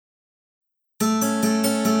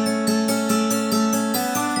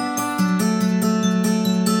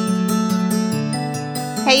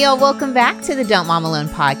Hey, y'all, welcome back to the Don't Mom Alone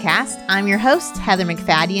podcast. I'm your host, Heather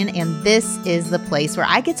McFadden, and this is the place where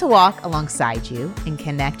I get to walk alongside you and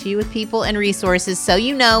connect you with people and resources so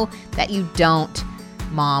you know that you don't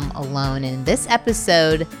mom alone. In this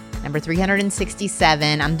episode, number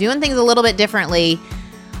 367, I'm doing things a little bit differently.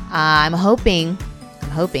 I'm hoping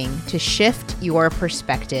to shift your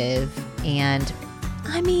perspective and,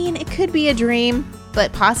 it could be a dream,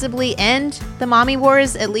 but possibly end the mommy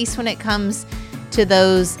wars, at least when it comes to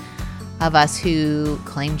those of us who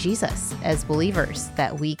claim Jesus as believers,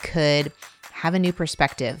 that we could have a new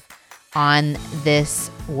perspective on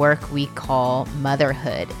this work we call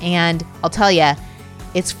motherhood. And I'll tell you,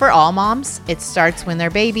 it's for all moms. It starts when they're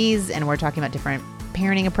babies, and we're talking about different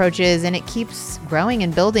parenting approaches, and it keeps growing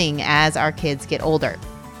and building as our kids get older.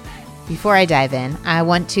 Before I dive in, I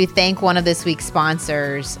want to thank one of this week's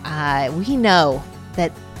sponsors. We know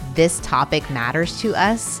that this topic matters to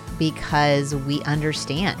us because we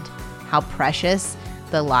understand how precious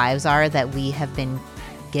the lives are that we have been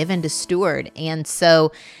given to steward. And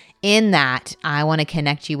so in that, I want to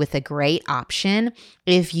connect you with a great option.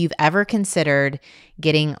 If you've ever considered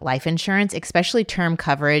getting life insurance, especially term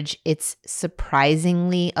coverage, it's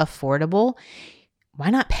surprisingly affordable. Why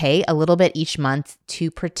not pay a little bit each month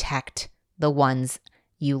to protect the ones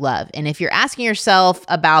you love? And if you're asking yourself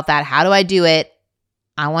about that, how do I do it?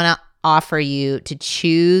 I want to offer you to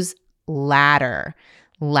choose Ladder.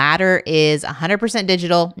 Ladder is 100%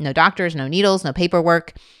 digital, no doctors, no needles, no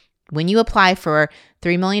paperwork. When you apply for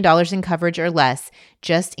 $3 million in coverage or less,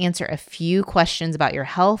 just answer a few questions about your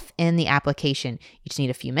health in the application. You just need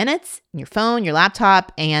a few minutes, your phone, your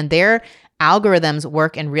laptop, and their algorithms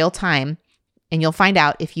work in real time, and you'll find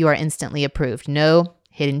out if you are instantly approved. No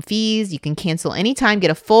hidden fees. You can cancel anytime,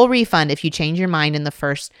 get a full refund if you change your mind in the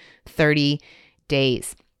first 30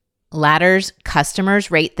 days. Ladder's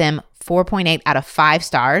customers rate them 4.8 out of 5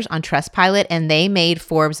 stars on Trustpilot, and they made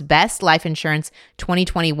Forbes' Best Life Insurance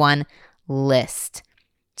 2021 list.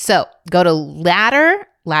 So go to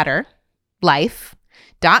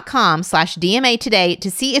ladderlife.com/DMA today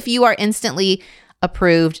to see if you are instantly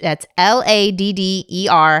approved. That's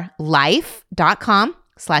LADDER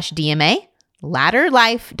life.com/DMA,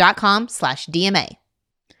 ladderlife.com/DMA.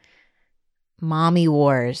 Mommy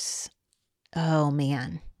wars. Oh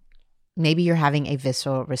man. Maybe you're having a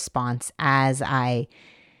visceral response as I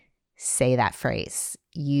say that phrase.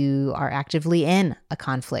 You are actively in a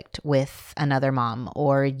conflict with another mom,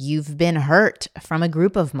 or you've been hurt from a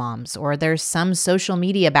group of moms, or there's some social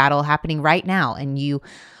media battle happening right now and you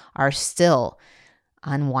are still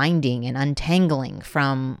unwinding and untangling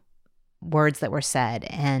from words that were said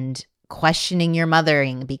and questioning your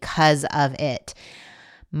mothering because of it.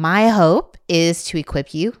 My hope is to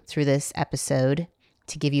equip you through this episode,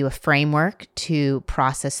 to give you a framework to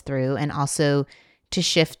process through, and also to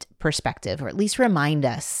shift perspective, or at least remind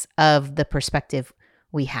us of the perspective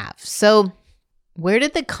we have. So where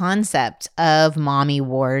did the concept of mommy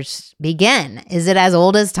wars begin? Is it as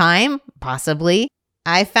old as time? Possibly.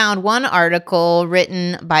 I found one article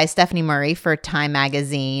written by Stephanie Murray for Time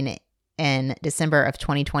Magazine in December of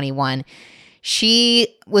 2021.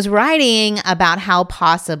 She was writing about how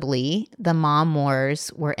possibly the mom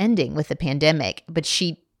wars were ending with the pandemic, but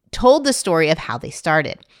she told the story of how they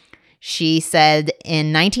started. She said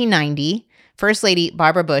in 1990, First Lady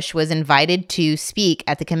Barbara Bush was invited to speak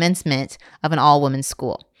at the commencement of an all-women's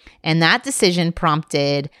school. And that decision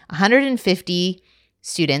prompted 150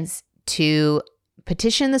 students to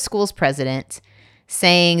petition the school's president,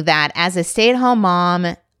 saying that as a stay-at-home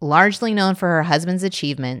mom, largely known for her husband's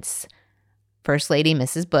achievements, First Lady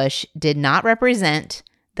Mrs. Bush did not represent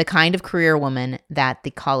the kind of career woman that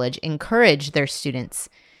the college encouraged their students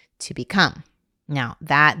to become. Now,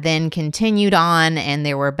 that then continued on, and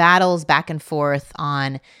there were battles back and forth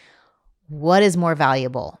on what is more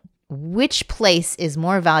valuable. Which place is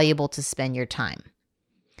more valuable to spend your time?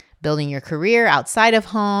 Building your career outside of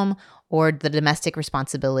home or the domestic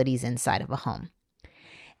responsibilities inside of a home?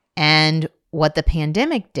 And what the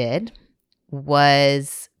pandemic did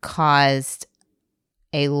was caused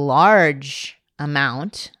a large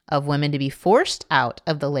amount of women to be forced out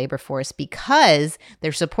of the labor force because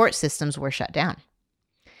their support systems were shut down.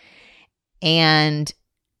 And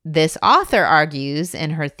this author argues in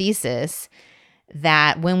her thesis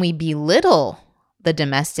that when we belittle the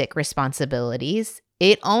domestic responsibilities,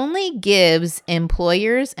 it only gives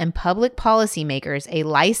employers and public policymakers a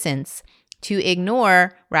license to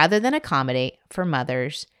ignore rather than accommodate for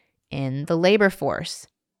mothers in the labor force.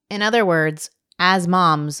 In other words, as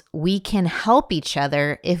moms, we can help each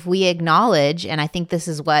other if we acknowledge, and I think this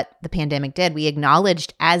is what the pandemic did, we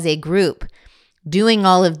acknowledged as a group doing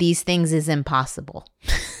all of these things is impossible.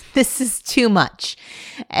 This is too much,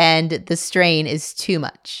 and the strain is too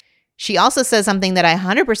much. She also says something that I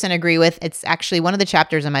 100% agree with. It's actually one of the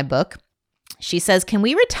chapters in my book. She says, can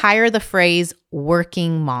we retire the phrase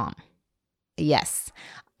working mom? Yes,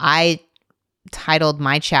 I titled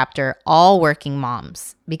my chapter All Working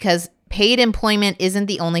Moms because paid employment isn't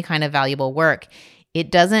the only kind of valuable work.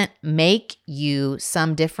 It doesn't make you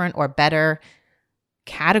some different or better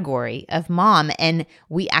category of mom. And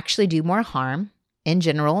we actually do more harm in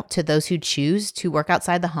general to those who choose to work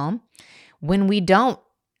outside the home when we don't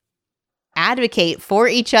advocate for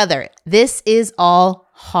each other. This is all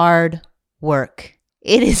hard work.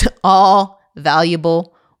 It is all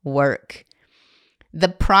valuable work. The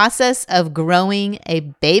process of growing a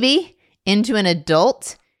baby into an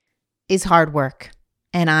adult is hard work.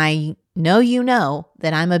 And I know you know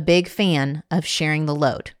that I'm a big fan of sharing the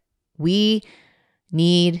load. We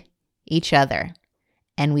need each other.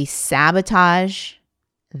 And we sabotage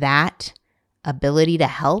that ability to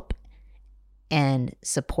help and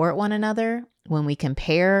support one another when we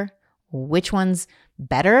compare which one's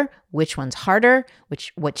better, which one's harder,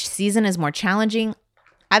 which season is more challenging.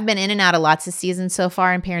 I've been in and out of lots of seasons so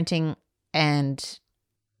far in parenting, and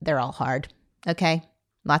they're all hard, okay?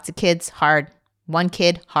 Lots of kids, hard. One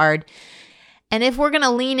kid, hard. And if we're going to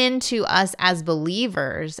lean into us as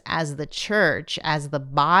believers, as the church, as the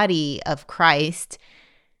body of Christ,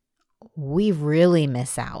 we really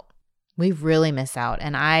miss out. We really miss out.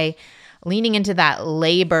 And leaning into that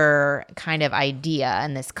labor kind of idea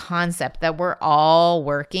and this concept that we're all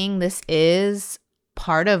working, this is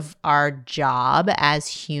part of our job as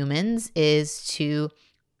humans, is to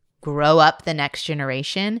grow up the next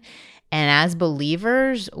generation. And as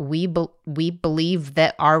believers, we believe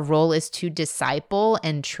that our role is to disciple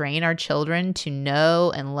and train our children to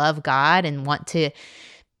know and love God and want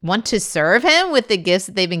to serve Him with the gifts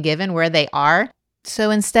that they've been given where they are.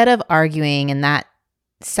 So instead of arguing in that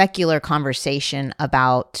secular conversation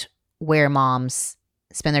about where moms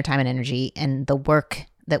spend their time and energy and the work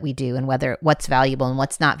that we do and what's valuable and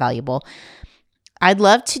what's not valuable, I'd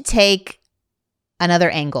love to take another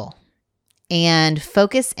angle and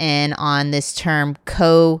focus in on this term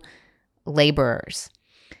co-laborers.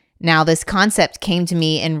 Now, this concept came to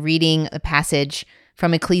me in reading a passage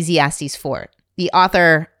from Ecclesiastes 4. The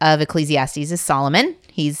author of Ecclesiastes is Solomon.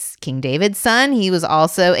 He's King David's son. He was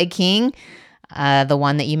also a king, the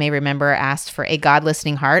one that you may remember asked for a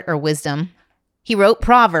God-listening heart or wisdom. He wrote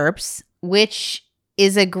Proverbs, which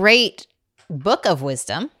is a great book of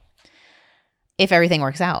wisdom if everything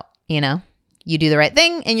works out, You do the right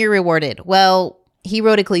thing and you're rewarded. Well, he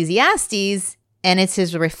wrote Ecclesiastes, and it's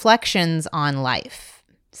his reflections on life.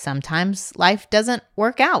 Sometimes life doesn't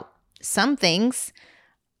work out. Some things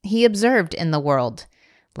he observed in the world,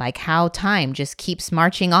 like how time just keeps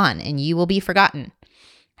marching on and you will be forgotten.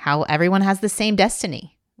 How everyone has the same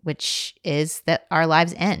destiny, which is that our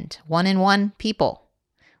lives end. 1 in 1 people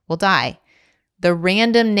will die. The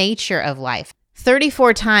random nature of life.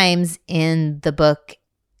 34 times in the book,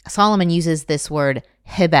 Solomon uses this word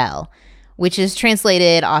hebel, which is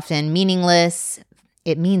translated often meaningless.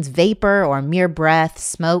 It means vapor or mere breath,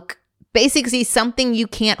 smoke. Basically something you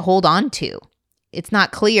can't hold on to. It's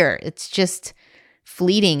not clear. It's just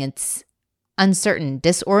fleeting. It's uncertain,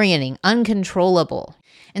 disorienting, uncontrollable.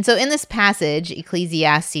 And so in this passage,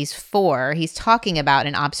 Ecclesiastes 4, he's talking about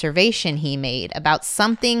an observation he made about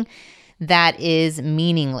something that is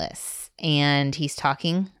meaningless. And he's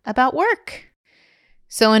talking about work.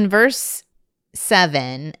 So in verse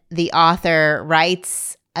 7, the author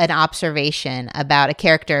writes an observation about a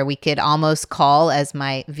character we could almost call, as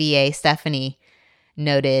my VA Stephanie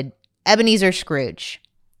noted, Ebenezer Scrooge.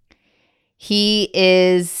 He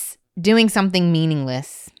is doing something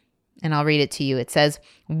meaningless, and I'll read it to you. It says,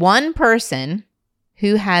 one person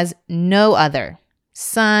who has no other,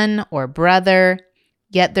 son or brother,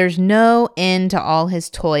 yet there's no end to all his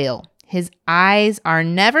toil. His eyes are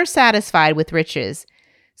never satisfied with riches,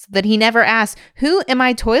 so that he never asks, who am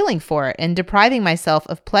I toiling for and depriving myself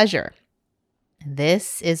of pleasure?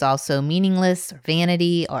 This is also meaningless, or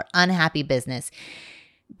vanity, or unhappy business.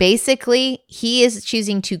 Basically, he is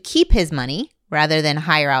choosing to keep his money rather than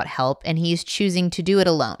hire out help, and he's choosing to do it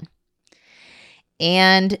alone.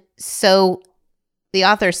 And so the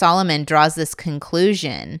author Solomon draws this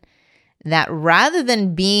conclusion that rather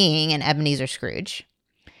than being an Ebenezer Scrooge,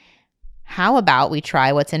 how about we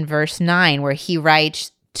try what's in verse 9, where he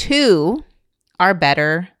writes, 2 are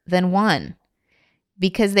better than 1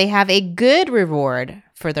 because they have a good reward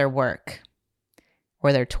for their work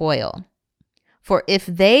or their toil. For if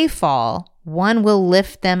they fall, one will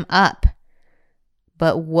lift them up.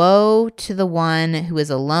 but woe to the one who is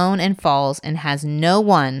alone and falls and has no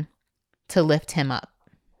one to lift him up.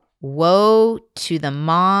 Woe to the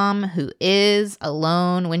mom who is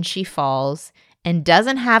alone when she falls and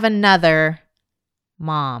doesn't have another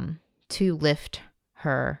mom to lift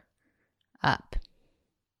her up.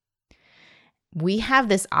 We have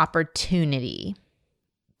this opportunity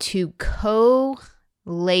to co-labor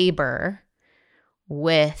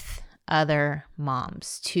with other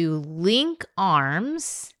moms, to link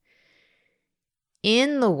arms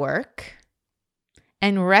in the work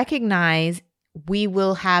and recognize we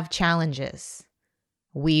will have challenges.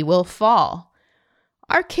 We will fall.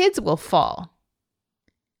 Our kids will fall.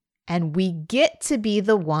 And we get to be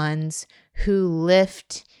the ones who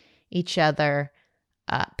lift each other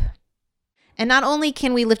up. And not only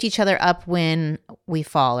can we lift each other up when we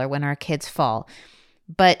fall or when our kids fall,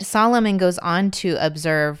 but Solomon goes on to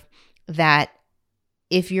observe that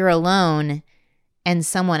if you're alone and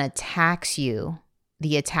someone attacks you,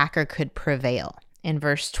 the attacker could prevail. In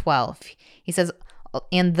verse 12, he says,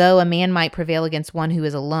 and though a man might prevail against one who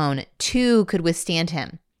is alone, two could withstand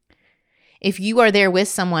him. If you are there with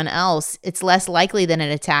someone else, it's less likely that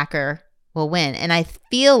an attacker will win. And I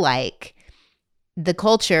feel like the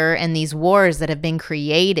culture and these wars that have been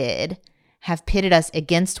created have pitted us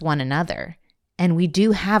against one another. And we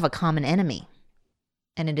do have a common enemy.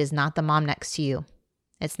 And it is not the mom next to you.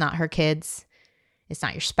 It's not her kids. It's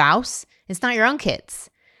not your spouse. It's not your own kids.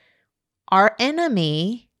 Our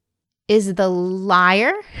enemy is the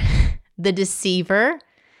liar, the deceiver,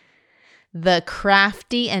 the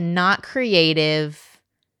crafty and not creative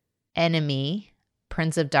enemy,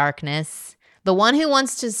 Prince of Darkness, the one who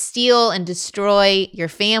wants to steal and destroy your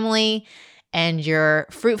family and your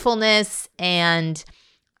fruitfulness and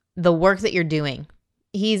the work that you're doing.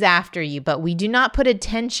 He's after you, but we do not put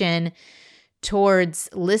attention towards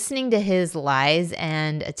listening to his lies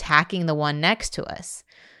and attacking the one next to us.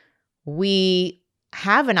 We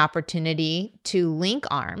have an opportunity to link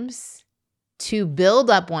arms, to build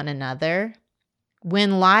up one another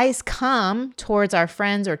when lies come towards our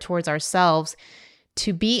friends or towards ourselves,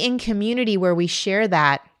 to be in community where we share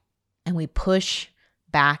that and we push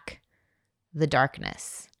back the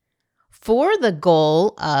darkness for the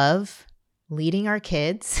goal of leading our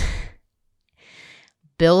kids,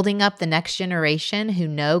 building up the next generation who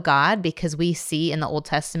know God, because we see in the Old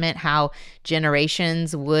Testament how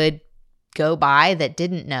generations would go by that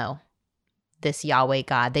didn't know this Yahweh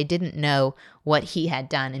God. They didn't know what he had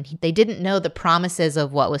done, and they didn't know the promises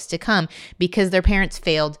of what was to come because their parents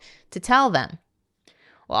failed to tell them.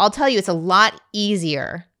 Well, I'll tell you, it's a lot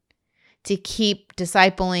easier to keep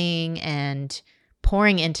discipling and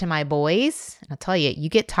pouring into my boys. And I'll tell you, you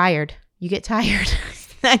get tired. You get tired.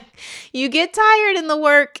 You get tired in the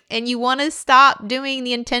work and you want to stop doing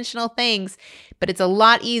the intentional things, but it's a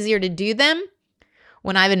lot easier to do them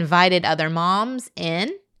when I've invited other moms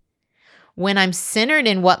in, when I'm centered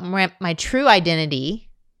in what my true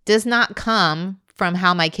identity does not come from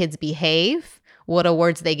how my kids behave, what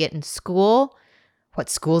awards they get in school,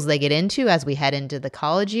 what schools they get into as we head into the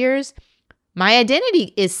college years. My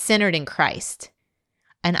identity is centered in Christ,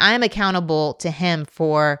 and I'm accountable to him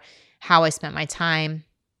for how I spent my time.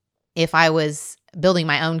 If I was building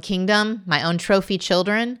my own kingdom, my own trophy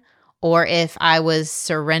children, or if I was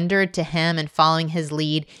surrendered to him and following his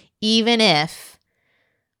lead, even if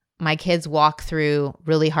my kids walk through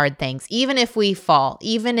really hard things, even if we fall,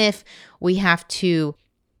 even if we have to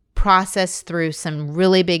process through some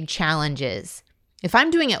really big challenges, if I'm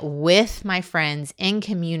doing it with my friends in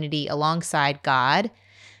community alongside God,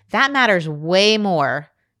 that matters way more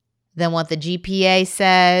than what the GPA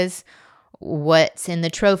says, what's in the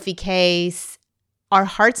trophy case. Our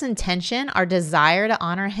heart's intention, our desire to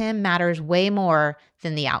honor him matters way more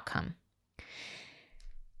than the outcome.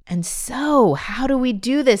 And so, how do we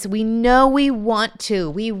do this? We know we want to.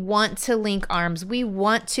 We want to link arms. We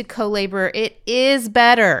want to co-labor. It is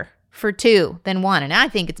better for two than one. And I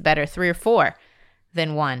think it's better 3 or 4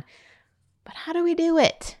 than one. But how do we do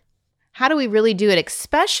it? How do we really do it,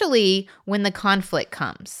 especially when the conflict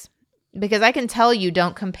comes? Because I can tell you,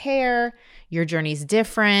 don't compare. Your journey's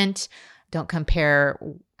different. Don't compare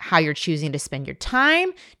how you're choosing to spend your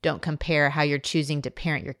time. Don't compare how you're choosing to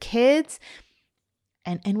parent your kids.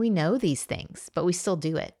 And we know these things, but we still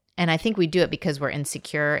do it. And I think we do it because we're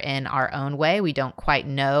insecure in our own way. We don't quite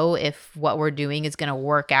know if what we're doing is going to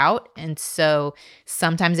work out. And so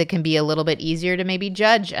sometimes it can be a little bit easier to maybe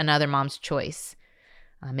judge another mom's choice.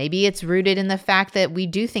 Maybe it's rooted in the fact that we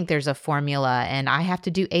do think there's a formula and I have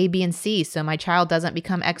to do A, B, and C so my child doesn't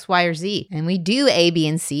become X, Y, or Z. And we do A, B,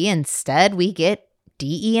 and C. Instead, we get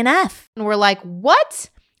D, E, and F. And we're like,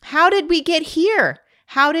 what? How did we get here?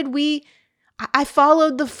 I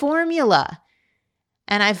followed the formula.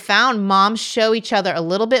 And I've found moms show each other a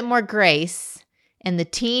little bit more grace in the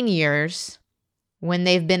teen years when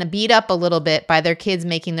they've been beat up a little bit by their kids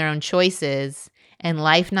making their own choices and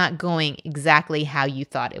life not going exactly how you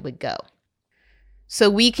thought it would go. So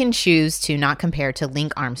we can choose to not compare, to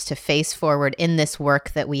link arms, to face forward in this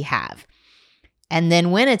work that we have. And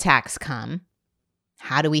then when attacks come,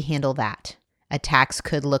 how do we handle that? Attacks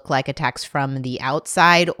could look like attacks from the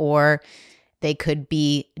outside, or they could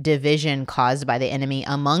be division caused by the enemy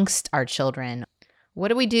amongst our children. What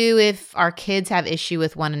do we do if our kids have issue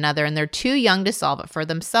with one another and they're too young to solve it for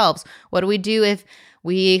themselves? What do we do if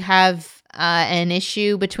we have an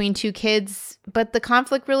issue between two kids, but the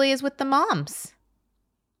conflict really is with the moms?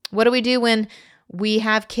 What do we do when we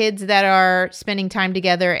have kids that are spending time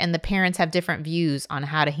together and the parents have different views on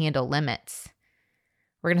how to handle limits?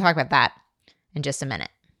 We're going to talk about that in just a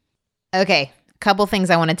minute. Okay. Couple things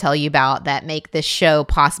I want to tell you about that make this show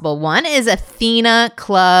possible. One is Athena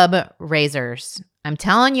Club razors. I'm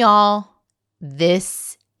telling y'all,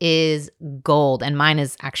 this is gold, and mine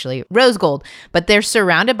is actually rose gold, but they're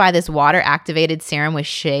surrounded by this water-activated serum with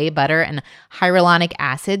shea butter and hyaluronic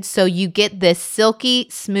acid, so you get this silky,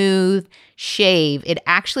 smooth shave. It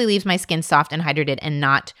actually leaves my skin soft and hydrated and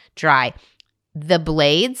not dry. The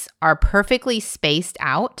blades are perfectly spaced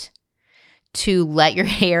out to let your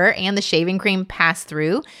hair and the shaving cream pass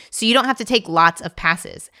through, so you don't have to take lots of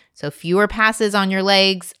passes. So fewer passes on your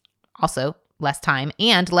legs, also less time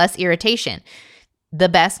and less irritation. The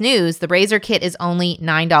best news, the razor kit is only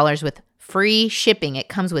 $9 with free shipping. It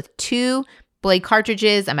comes with 2 blade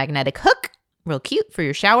cartridges, a magnetic hook, real cute for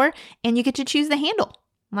your shower, and you get to choose the handle.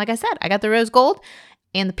 Like I said, I got the rose gold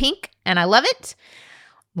and the pink, and I love it.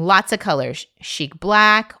 Lots of colors, chic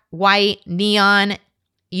black, white, neon.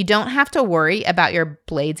 You don't have to worry about your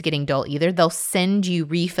blades getting dull either. They'll send you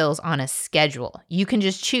refills on a schedule. You can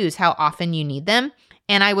just choose how often you need them.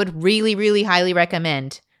 And I would really, really highly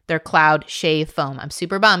recommend their Cloud Shave Foam. I'm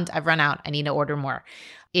super bummed. I've run out. I need to order more.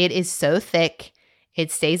 It is so thick.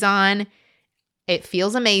 It stays on. It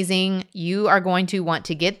feels amazing. You are going to want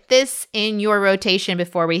to get this in your rotation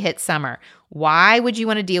before we hit summer. Why would you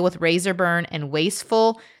want to deal with razor burn and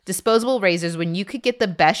wasteful disposable razors when you could get the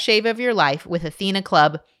best shave of your life with Athena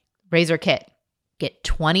Club Razor Kit? Get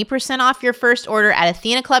 20% off your first order at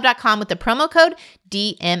athenaclub.com with the promo code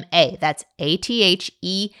DMA. That's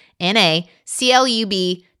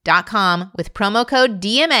ATHENACLUB.com with promo code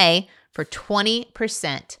DMA for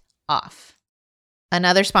 20% off.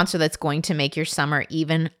 Another sponsor that's going to make your summer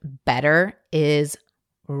even better is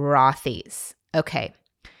Rothy's. Okay.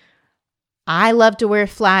 I love to wear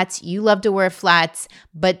flats. You love to wear flats,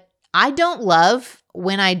 but I don't love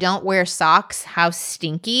when I don't wear socks how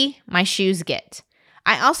stinky my shoes get.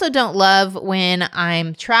 I also don't love when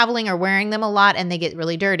I'm traveling or wearing them a lot and they get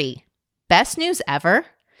really dirty. Best news ever,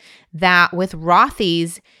 that with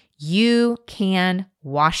Rothy's, you can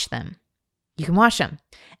wash them. You can wash them.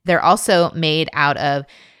 They're also made out of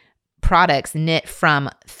products knit from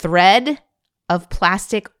thread of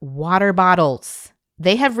plastic water bottles.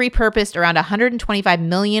 They have repurposed around 125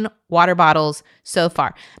 million water bottles so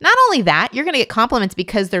far. Not only that, you're going to get compliments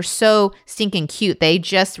because they're so stinking cute. They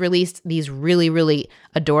just released these really, really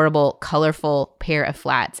adorable, colorful pair of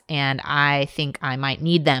flats, and I think I might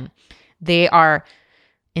need them. They are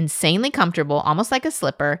insanely comfortable, almost like a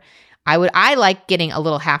slipper. I like getting a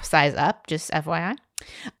little half size up, just FYI.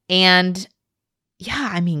 And yeah,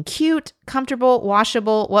 I mean, cute, comfortable,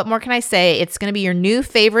 washable. What more can I say? It's going to be your new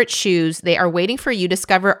favorite shoes. They are waiting for you.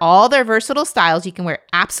 Discover all their versatile styles. You can wear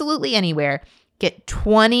absolutely anywhere. Get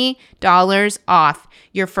 $20 off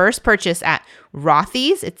your first purchase at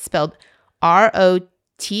Rothy's. It's spelled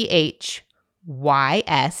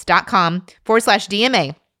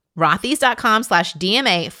ROTHYS.com/DMA.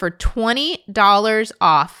 Rothys.com/DMA for $20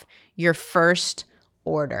 off your first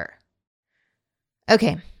order.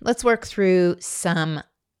 Okay, let's work through some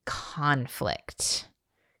conflict.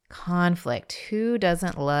 Conflict. Who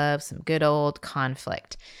doesn't love some good old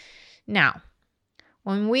conflict? Now,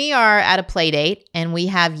 when we are at a play date and we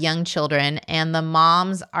have young children and the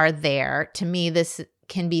moms are there, to me, this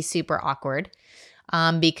can be super awkward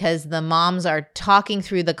because the moms are talking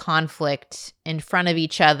through the conflict in front of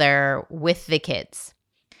each other with the kids.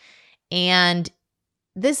 And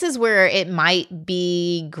this is where it might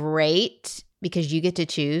be great, because you get to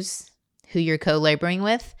choose who you're co-laboring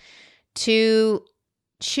with, to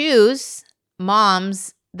choose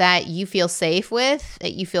moms that you feel safe with,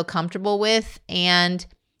 that you feel comfortable with, and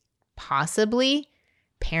possibly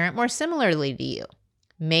parent more similarly to you.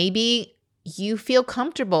 Maybe you feel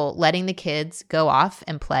comfortable letting the kids go off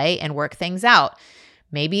and play and work things out.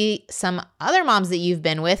 Maybe some other moms that you've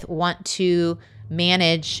been with want to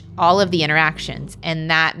manage all of the interactions, and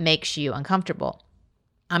that makes you uncomfortable.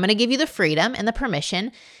 I'm going to give you the freedom and the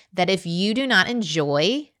permission that if you do not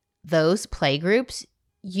enjoy those play groups,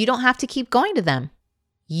 you don't have to keep going to them.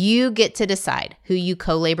 You get to decide who you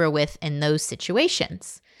co-labor with in those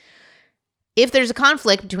situations. If there's a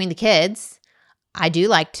conflict between the kids, I do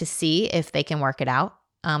like to see if they can work it out.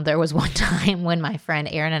 There was one time when my friend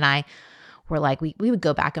Erin and I were like, we would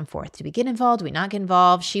go back and forth. Do we get involved? Do we not get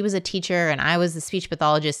involved? She was a teacher and I was the speech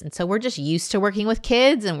pathologist. And so we're just used to working with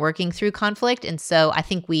kids and working through conflict. And so I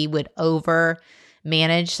think we would over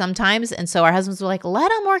manage sometimes. And so our husbands were like, let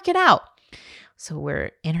them work it out. So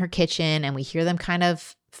we're in her kitchen and we hear them kind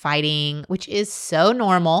of fighting, which is so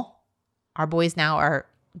normal. Our boys now are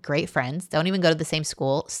great friends, don't even go to the same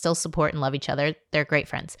school, still support and love each other. They're great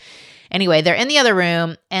friends. Anyway, they're in the other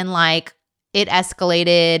room and like it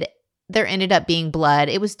escalated. There ended up being blood.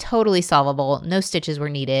 It was totally solvable. No stitches were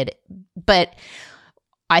needed. But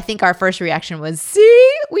I think our first reaction was,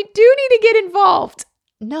 see, we do need to get involved.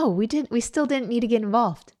 No, we didn't. We still didn't need to get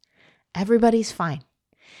involved. Everybody's fine.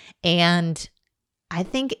 And I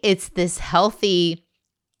think it's this healthy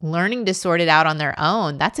learning to sort it out on their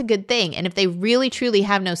own. That's a good thing. And if they really, truly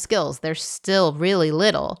have no skills, they're still really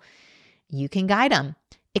little, you can guide them.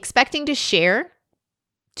 Expecting to share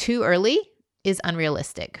too early is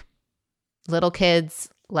unrealistic. Little kids,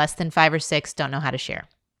 less than 5 or 6, don't know how to share.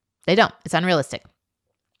 They don't. It's unrealistic.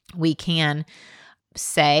 We can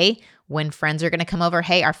say when friends are going to come over,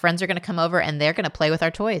 hey, our friends are going to come over and they're going to play with our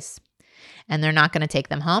toys. And they're not going to take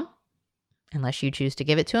them home unless you choose to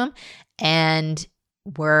give it to them. And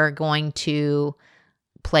we're going to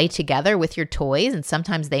play together with your toys. And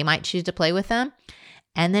sometimes they might choose to play with them.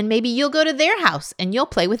 And then maybe you'll go to their house and you'll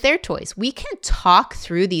play with their toys. We can talk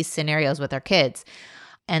through these scenarios with our kids.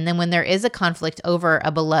 And then when there is a conflict over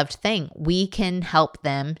a beloved thing, we can help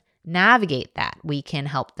them navigate that. We can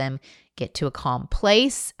help them get to a calm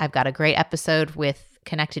place. I've got a great episode with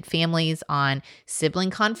Connected Families on sibling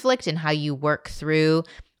conflict and how you work through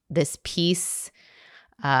this peace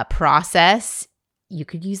process. You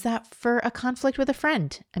could use that for a conflict with a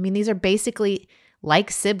friend. I mean, these are basically like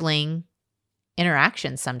sibling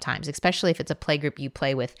interactions sometimes, especially if it's a play group you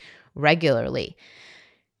play with regularly.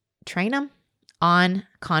 Train them on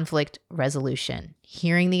conflict resolution,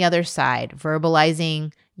 hearing the other side,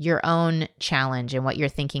 verbalizing your own challenge and what you're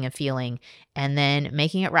thinking and feeling, and then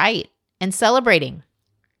making it right and celebrating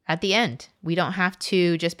at the end. We don't have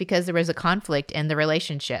to just because there was a conflict in the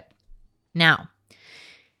relationship. Now,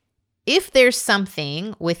 if there's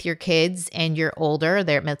something with your kids and you're older,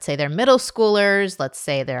 let's say they're middle schoolers, let's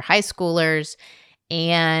say they're high schoolers,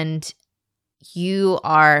 and you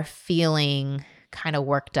are feeling kind of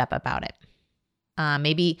worked up about it.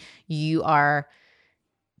 Maybe you are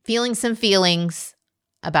feeling some feelings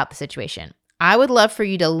about the situation. I would love for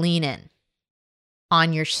you to lean in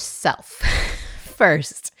on yourself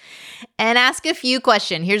first and ask a few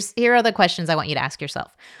questions. Here are the questions I want you to ask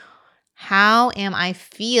yourself. How am I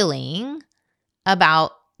feeling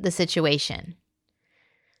about the situation?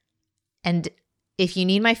 And if you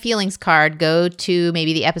need my feelings card, go to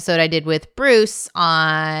maybe the episode I did with Bruce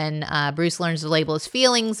on Bruce Learns to Label His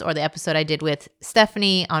Feelings, or the episode I did with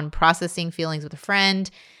Stephanie on processing feelings with a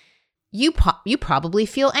friend. You probably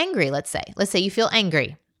feel angry, let's say. Let's say you feel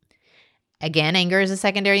angry. Again, anger is a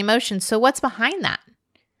secondary emotion. So what's behind that?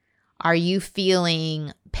 Are you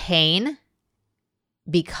feeling pain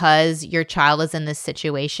because your child is in this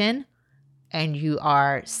situation and you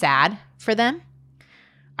are sad for them?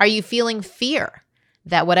 Are you feeling fear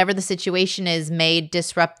that whatever the situation is may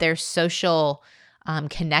disrupt their social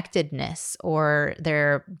connectedness, or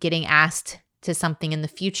they're getting asked to something in the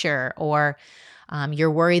future, or you're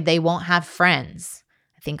worried they won't have friends?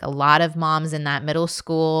 I think a lot of moms in that middle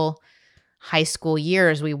school, high school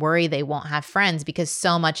years, we worry they won't have friends because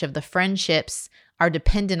so much of the friendships are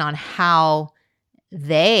dependent on how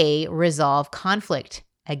they resolve conflict.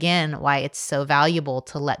 Again, why it's so valuable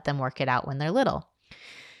to let them work it out when they're little.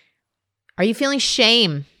 Are you feeling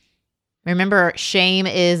shame? Remember, shame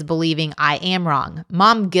is believing I am wrong.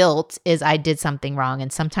 Mom guilt is I did something wrong.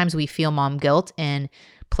 And sometimes we feel mom guilt in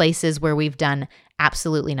places where we've done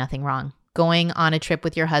absolutely nothing wrong. Going on a trip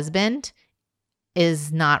with your husband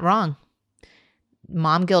is not wrong.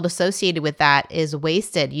 Mom guilt associated with that is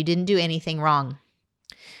wasted. You didn't do anything wrong.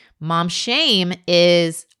 Mom shame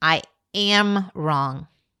is I am wrong.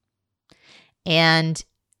 And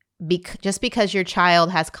just because your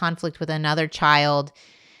child has conflict with another child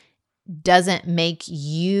doesn't make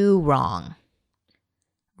you wrong.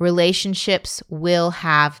 Relationships will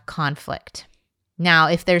have conflict. Now,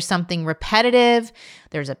 if there's something repetitive,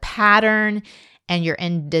 there's a pattern, and you're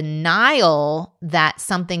in denial that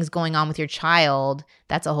something's going on with your child,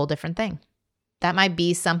 that's a whole different thing. That might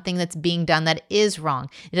be something that's being done that is wrong.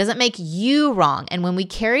 It doesn't make you wrong. And when we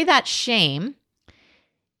carry that shame,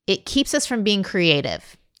 it keeps us from being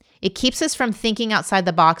creative. It keeps us from thinking outside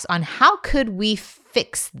the box on how could we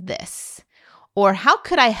fix this? Or how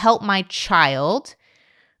could I help my child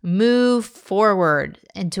move forward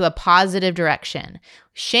into a positive direction?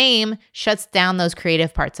 Shame shuts down those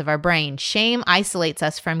creative parts of our brain. Shame isolates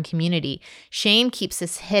us from community. Shame keeps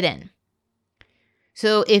us hidden.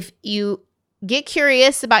 So if you get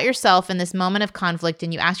curious about yourself in this moment of conflict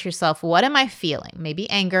and you ask yourself, what am I feeling? Maybe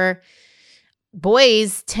anger.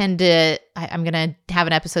 Boys tend to, I'm going to have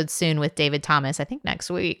an episode soon with David Thomas, I think next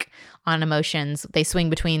week, on emotions. They swing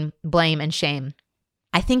between blame and shame.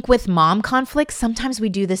 I think with mom conflicts, sometimes we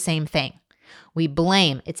do the same thing. We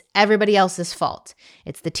blame. It's everybody else's fault.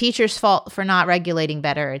 It's the teacher's fault for not regulating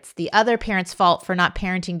better. It's the other parent's fault for not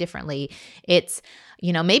parenting differently. It's,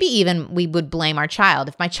 maybe even we would blame our child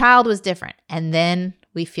if my child was different. And then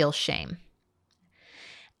we feel shame.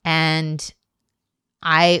 And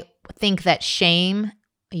I think that shame,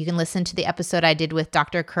 you can listen to the episode I did with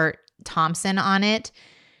Dr. Kurt Thompson on it.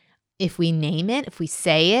 If we name it, if we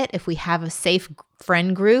say it, if we have a safe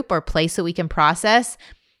friend group or place that we can process,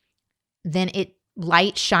 then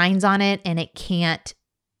light shines on it and it can't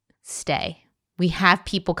stay. We have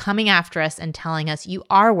people coming after us and telling us, you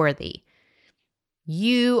are worthy.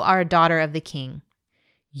 You are a daughter of the King.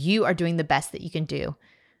 You are doing the best that you can do.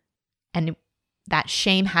 And that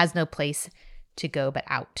shame has no place to go but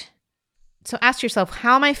out. So ask yourself,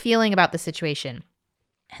 how am I feeling about the situation?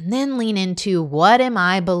 And then lean into, what am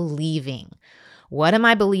I believing? What am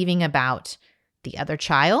I believing about the other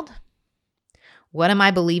child? What am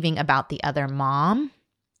I believing about the other mom?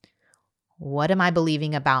 What am I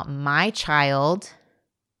believing about my child?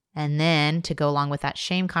 And then to go along with that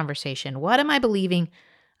shame conversation, what am I believing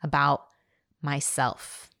about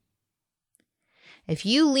myself? If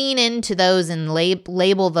you lean into those and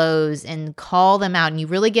label those and call them out and you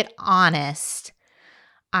really get honest,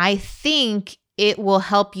 I think it will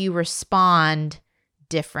help you respond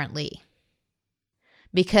differently.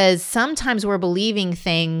 Because sometimes we're believing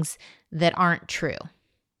things that aren't true.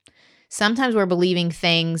 Sometimes we're believing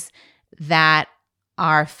things that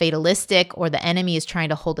are fatalistic, or the enemy is trying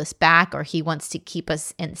to hold us back, or he wants to keep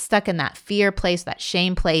us stuck in that fear place, that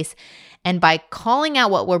shame place. And by calling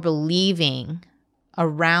out what we're believing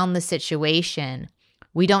around the situation,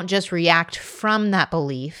 we don't just react from that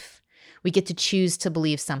belief. We get to choose to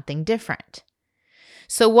believe something different.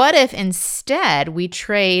 So what if instead we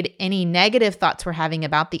trade any negative thoughts we're having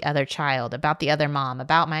about the other child, about the other mom,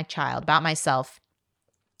 about my child, about myself,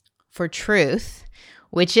 for truth,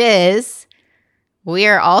 which is we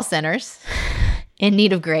are all sinners in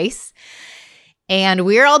need of grace, and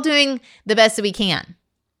we're all doing the best that we can.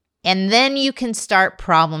 And then you can start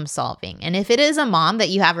problem solving. And if it is a mom that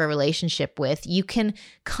you have a relationship with, you can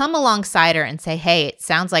come alongside her and say, hey, it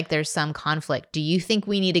sounds like there's some conflict. Do you think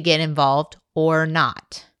we need to get involved or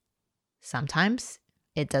not? Sometimes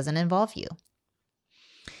it doesn't involve you.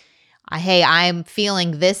 Hey, I'm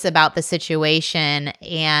feeling this about the situation,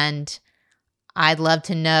 and I'd love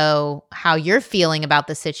to know how you're feeling about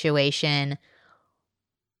the situation.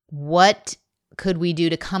 What could we do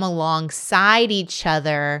to come alongside each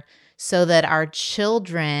other so that our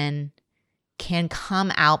children can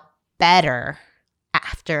come out better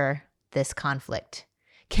after this conflict,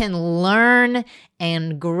 can learn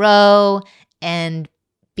and grow and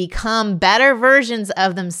become better versions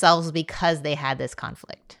of themselves because they had this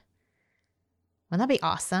conflict? Wouldn't that be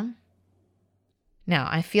awesome? Now,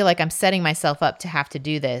 I feel like I'm setting myself up to have to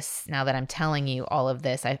do this now that I'm telling you all of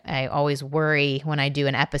this. I always worry when I do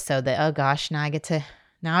an episode that, oh gosh, now I get to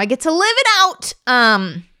live it out.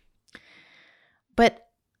 But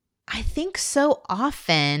I think so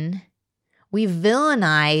often we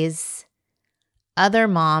villainize other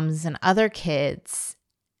moms and other kids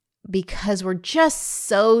because we're just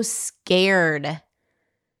so scared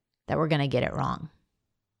that we're going to get it wrong.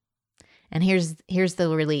 And here's the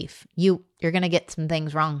relief. You're going to get some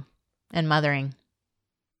things wrong in mothering.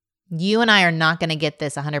 You and I are not going to get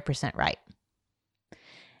this 100% right.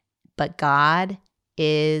 But God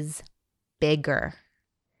is bigger.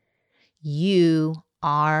 You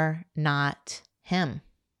are not him.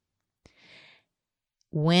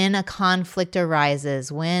 When a conflict arises,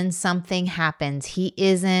 when something happens, he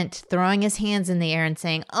isn't throwing his hands in the air and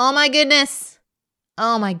saying, oh my goodness,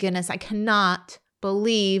 I cannot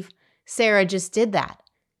believe Sarah just did that.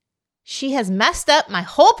 She has messed up my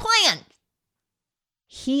whole plan.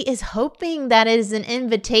 He is hoping that it is an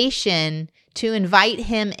invitation to invite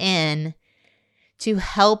him in to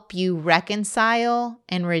help you reconcile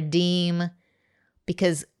and redeem,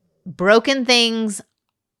 because broken things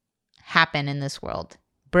happen in this world.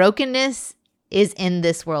 Brokenness is in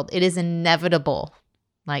this world. It is inevitable,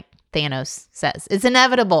 like Thanos says. It's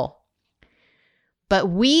inevitable. But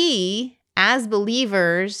we, as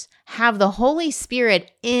believers, have the Holy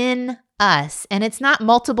Spirit in us, and it's not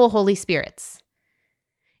multiple Holy Spirits.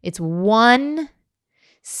 It's one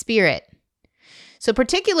Spirit. So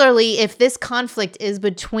particularly if this conflict is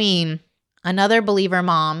between another believer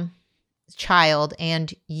mom, child,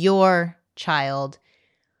 and your child,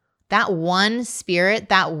 that one Spirit,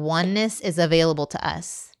 that oneness is available to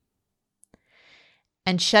us.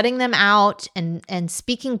 And shutting them out and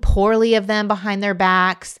speaking poorly of them behind their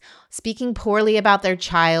backs, speaking poorly about their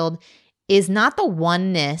child is not the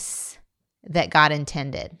oneness that God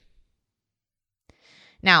intended.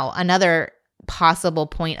 Now, another possible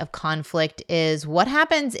point of conflict is what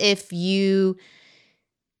happens if you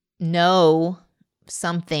know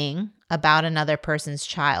something about another person's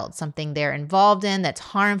child, something they're involved in that's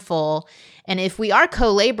harmful. And if we are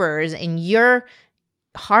co-laborers and your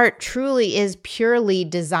heart truly is purely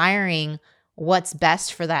desiring what's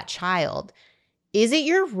best for that child, is it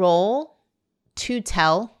your role to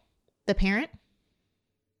tell the parent?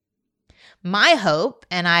 My hope,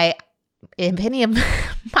 and if any of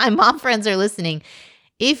my mom friends are listening,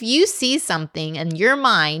 if you see something in your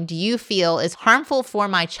mind you feel is harmful for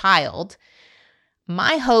my child,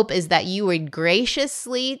 my hope is that you would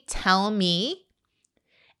graciously tell me,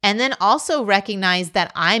 and then also recognize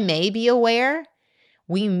that I may be aware,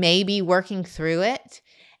 we may be working through it,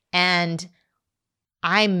 and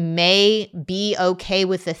I may be okay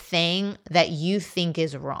with the thing that you think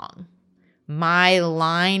is wrong. My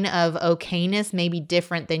line of okayness may be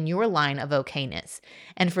different than your line of okayness.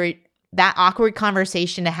 And for that awkward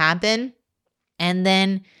conversation to happen, and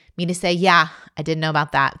then me to say, yeah, I didn't know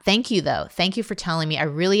about that. Thank you, though. Thank you for telling me. I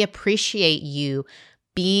really appreciate you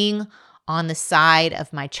being on the side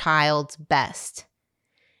of my child's best.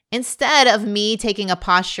 Instead of me taking a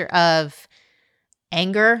posture of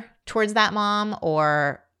anger towards that mom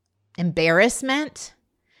or embarrassment,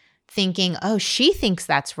 thinking, oh, she thinks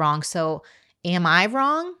that's wrong, so am I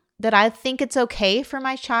wrong that I think it's okay for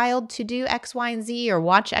my child to do X, Y, and Z, or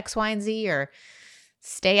watch X, Y, and Z, or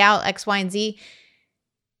stay out X, Y, and Z?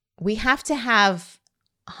 We have to have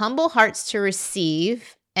humble hearts to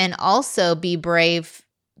receive and also be brave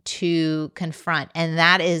to confront. And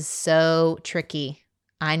that is so tricky.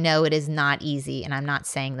 I know it is not easy, and I'm not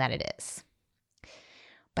saying that it is.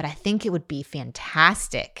 But I think it would be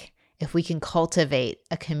fantastic if we can cultivate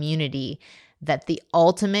a community that the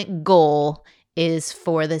ultimate goal is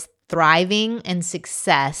for the thriving and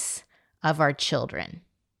success of our children.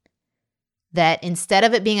 That instead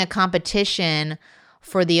of it being a competition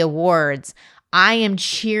for the awards, I am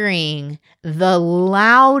cheering the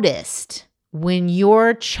loudest when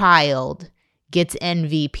your child gets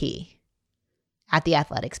MVP at the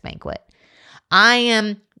athletics banquet. I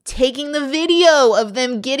am taking the video of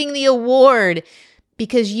them getting the award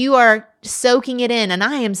because you are soaking it in, and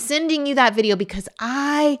I am sending you that video because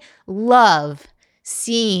I love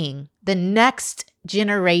seeing the next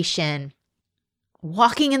generation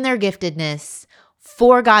walking in their giftedness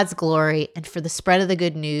for God's glory and for the spread of the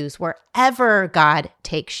good news wherever God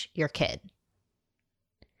takes your kid.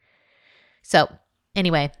 So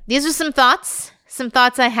anyway, these are some thoughts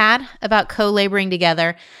I had about co-laboring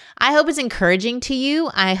together. I hope it's encouraging to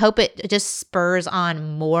you. I hope it just spurs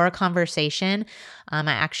on more conversation. I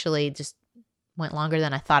actually just went longer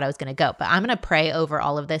than I thought I was going to go, but I'm going to pray over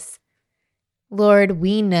all of this. Lord,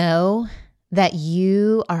 we know that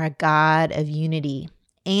you are a God of unity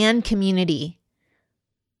and community.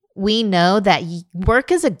 We know that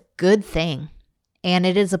work is a good thing, and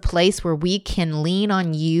it is a place where we can lean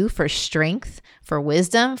on you for strength, for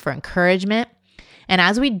wisdom, for encouragement. And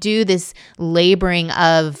as we do this laboring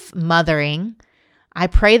of mothering, I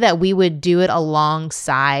pray that we would do it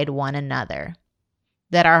alongside one another,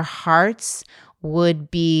 that our hearts would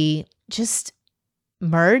be just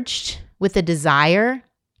merged with a desire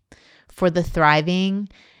for the thriving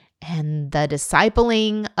and the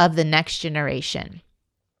discipling of the next generation,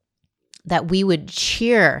 that we would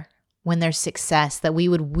cheer when there's success, that we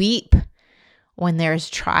would weep when there's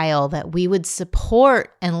trial, that we would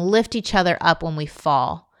support and lift each other up when we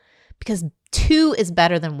fall, because two is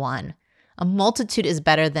better than one. A multitude is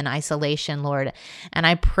better than isolation, Lord. And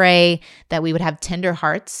I pray that we would have tender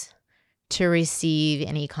hearts to receive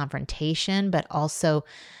any confrontation, but also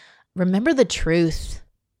remember the truth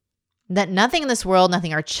that nothing in this world,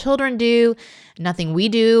 nothing our children do, nothing we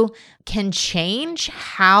do can change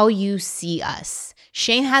how you see us.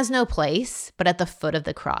 Shame has no place, but at the foot of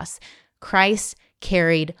the cross, Christ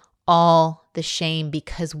carried all the shame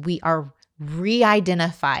because we are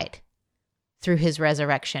re-identified through his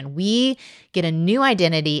resurrection. We get a new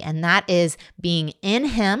identity, and that is being in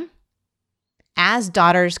him as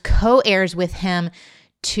daughters, co-heirs with him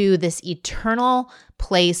to this eternal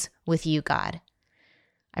place with you, God.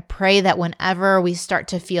 I pray that whenever we start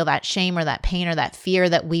to feel that shame or that pain or that fear,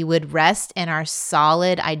 that we would rest in our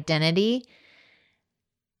solid identity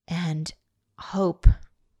and hope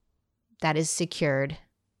that is secured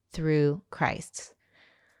through Christ.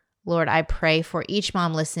 Lord, I pray for each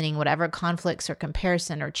mom listening, whatever conflicts or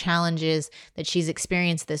comparison or challenges that she's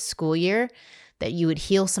experienced this school year, that you would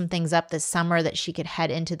heal some things up this summer, that she could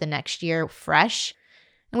head into the next year fresh.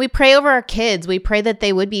 And we pray over our kids. We pray that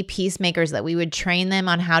they would be peacemakers, that we would train them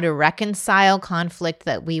on how to reconcile conflict,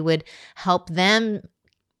 that we would help them,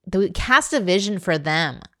 that we cast a vision for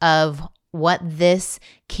them of what this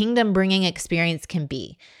kingdom-bringing experience can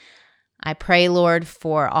be. I pray, Lord,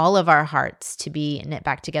 for all of our hearts to be knit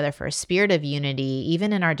back together for a spirit of unity,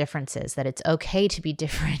 even in our differences, that it's okay to be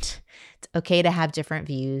different. It's okay to have different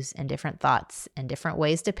views and different thoughts and different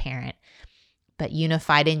ways to parent, but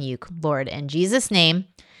unified in you, Lord. In Jesus' name,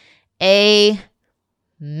 amen.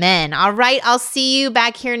 All right, I'll see you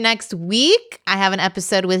back here next week. I have an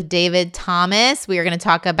episode with David Thomas. We are going to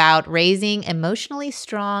talk about raising emotionally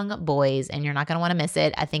strong boys, and you're not going to want to miss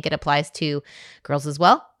it. I think it applies to girls as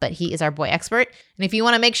well, but he is our boy expert. And if you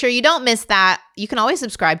want to make sure you don't miss that, you can always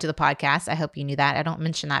subscribe to the podcast. I hope you knew that. I don't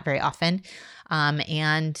mention that very often.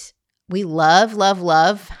 And we love, love,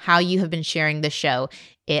 love how you have been sharing the show.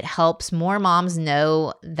 It helps more moms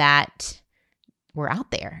know that we're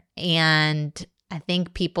out there. And I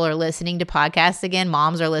think people are listening to podcasts again.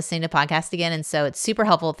 Moms are listening to podcasts again. And so it's super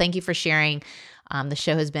helpful. Thank you for sharing. The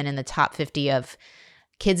show has been in the top 50 of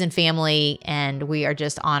kids and family, and we are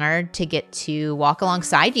just honored to get to walk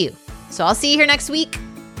alongside you. So I'll see you here next week.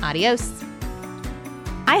 Adios.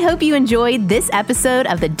 I hope you enjoyed this episode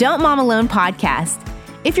of the Don't Mom Alone podcast.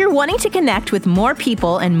 If you're wanting to connect with more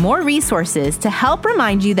people and more resources to help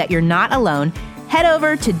remind you that you're not alone, head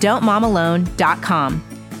over to don'tmomalone.com.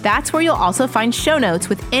 That's where you'll also find show notes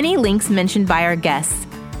with any links mentioned by our guests.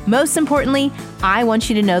 Most importantly, I want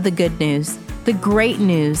you to know the good news, the great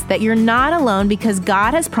news that you're not alone because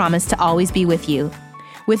God has promised to always be with you.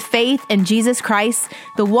 With faith in Jesus Christ,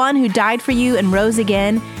 the one who died for you and rose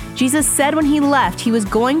again, Jesus said when he left, he was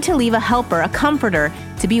going to leave a helper, a comforter,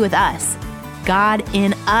 to be with us. God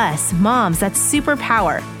in us. Moms, that's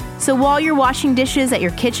superpower. So while you're washing dishes at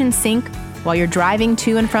your kitchen sink, while you're driving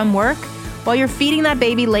to and from work, while you're feeding that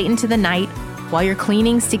baby late into the night, while you're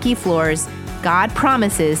cleaning sticky floors, God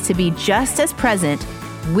promises to be just as present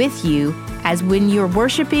with you as when you're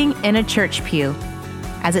worshiping in a church pew.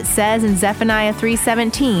 As it says in Zephaniah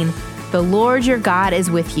 3:17, the Lord your God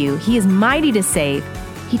is with you. He is mighty to save.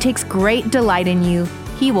 He takes great delight in you.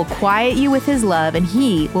 He will quiet you with his love, and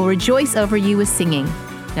he will rejoice over you with singing.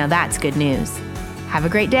 Now that's good news. Have a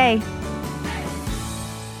great day.